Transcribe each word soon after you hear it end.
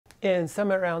In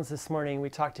Summit Rounds this morning, we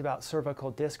talked about cervical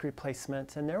disc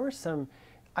replacement, and there were some,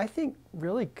 I think,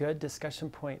 really good discussion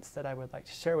points that I would like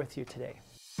to share with you today.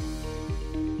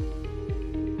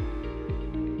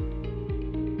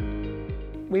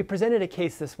 We presented a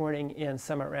case this morning in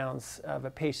Summit Rounds of a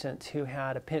patient who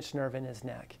had a pinched nerve in his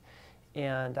neck.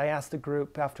 And I asked the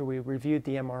group, after we reviewed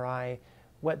the MRI,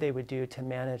 what they would do to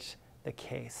manage the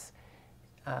case.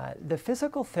 The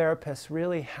physical therapist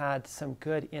really had some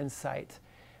good insight.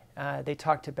 They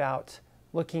talked about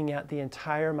looking at the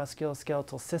entire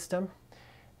musculoskeletal system.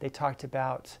 They talked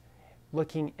about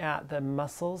looking at the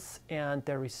muscles and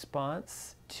their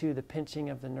response to the pinching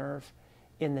of the nerve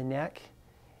in the neck,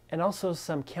 and also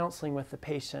some counseling with the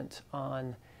patient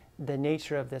on the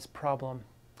nature of this problem.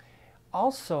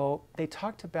 Also, they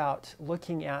talked about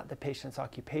looking at the patient's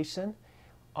occupation,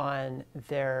 on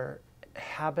their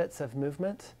habits of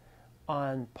movement,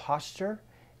 on posture,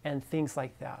 and things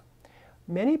like that.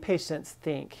 Many patients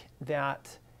think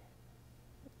that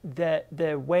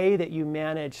the way that you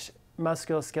manage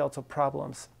musculoskeletal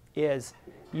problems is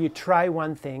you try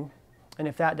one thing, and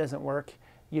if that doesn't work,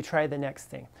 you try the next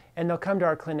thing. And they'll come to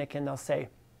our clinic and they'll say,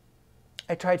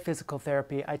 I tried physical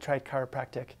therapy, I tried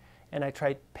chiropractic, and I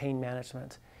tried pain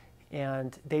management,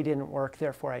 and they didn't work,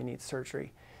 therefore I need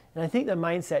surgery. And I think the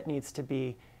mindset needs to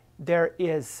be, there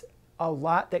is a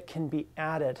lot that can be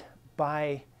added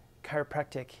by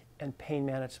chiropractic and pain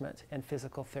management and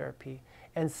physical therapy.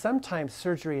 And sometimes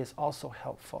surgery is also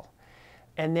helpful.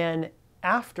 And then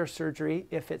after surgery,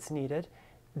 if it's needed,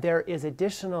 there is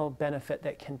additional benefit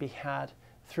that can be had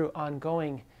through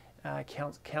ongoing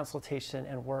consultation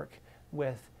and work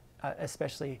with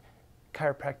especially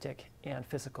chiropractic and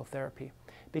physical therapy.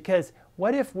 Because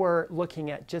what if we're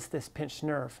looking at just this pinched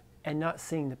nerve and not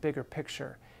seeing the bigger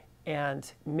picture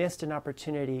and missed an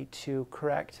opportunity to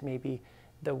correct maybe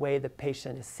the way the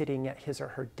patient is sitting at his or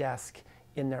her desk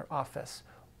in their office,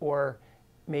 or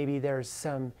maybe there's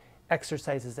some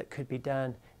exercises that could be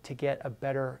done to get a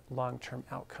better long-term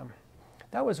outcome.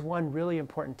 That was one really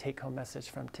important take-home message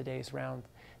from today's round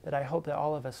that I hope that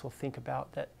all of us will think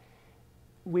about, that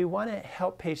we want to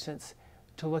help patients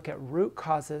to look at root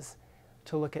causes,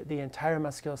 to look at the entire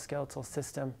musculoskeletal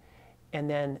system, and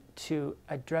then to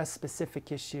address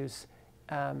specific issues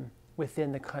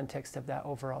within the context of that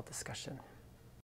overall discussion.